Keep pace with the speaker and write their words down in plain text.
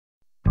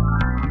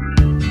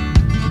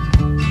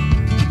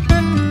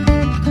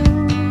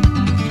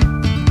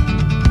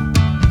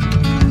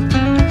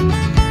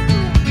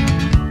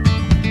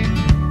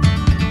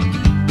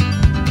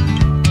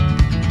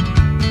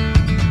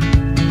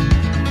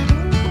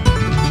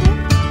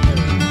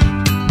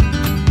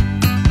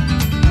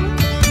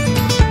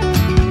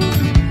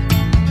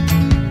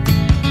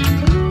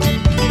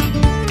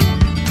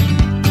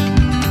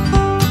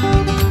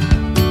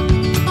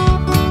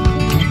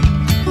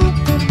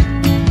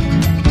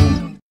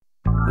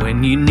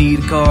When you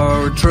need a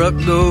car or truck,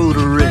 go to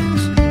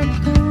Rick's.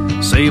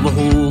 Save a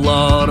whole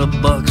lot of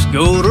bucks,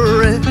 go to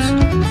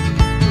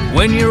Rick's.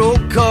 When your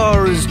old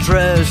car is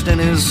trashed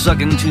and is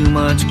sucking too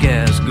much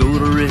gas, go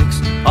to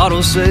Rick's.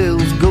 Auto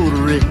sales, go to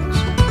Rick's.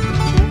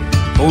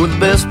 For the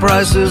best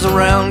prices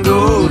around,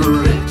 go to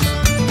Rick's.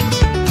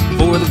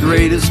 For the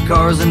greatest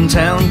cars in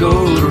town, go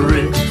to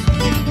Rick's.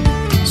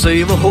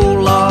 Save a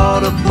whole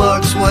lot of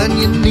bucks when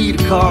you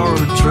need a car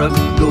or truck,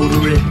 go to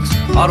Rick's.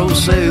 Auto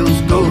sales,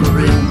 go to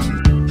Rick's.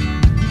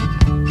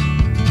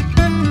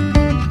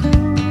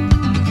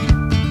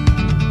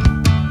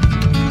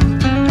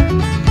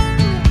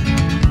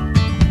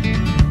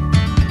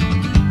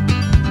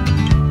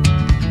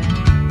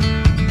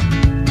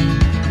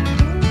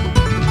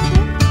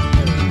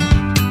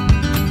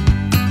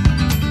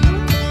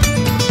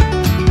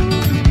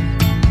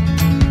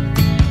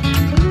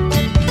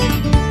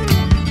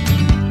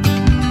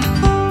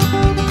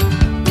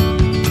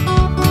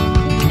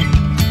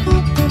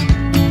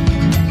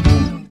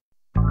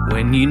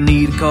 When you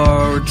need a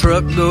car or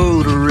truck,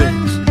 go to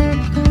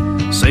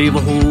Rick's. Save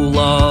a whole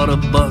lot of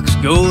bucks,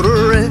 go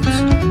to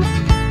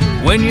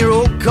Rick's. When your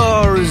old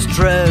car is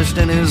trashed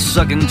and is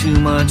sucking too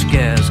much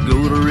gas,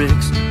 go to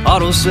Rick's.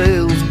 Auto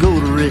sales, go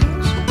to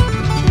Rick's.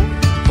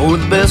 For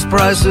the best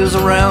prices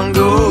around,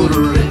 go to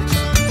Rick's.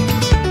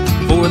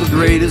 For the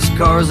greatest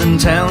cars in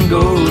town,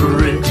 go to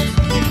Rick's.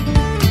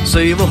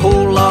 Save a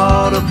whole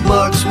lot of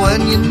bucks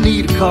when you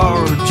need a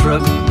car or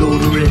truck, go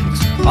to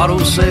Rick's. Auto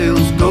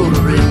sales, go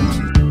to Rick's.